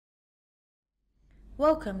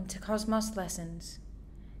Welcome to Cosmos Lessons.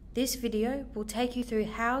 This video will take you through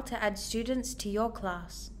how to add students to your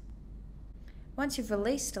class. Once you've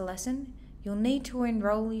released a lesson, you'll need to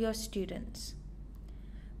enroll your students.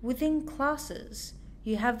 Within classes,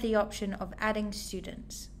 you have the option of adding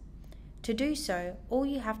students. To do so, all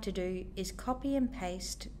you have to do is copy and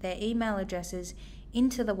paste their email addresses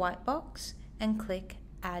into the white box and click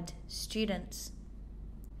Add Students.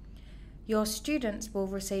 Your students will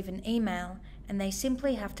receive an email and they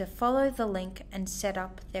simply have to follow the link and set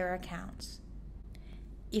up their accounts.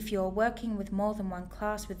 If you're working with more than one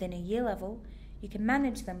class within a year level, you can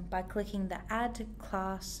manage them by clicking the Add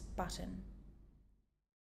Class button.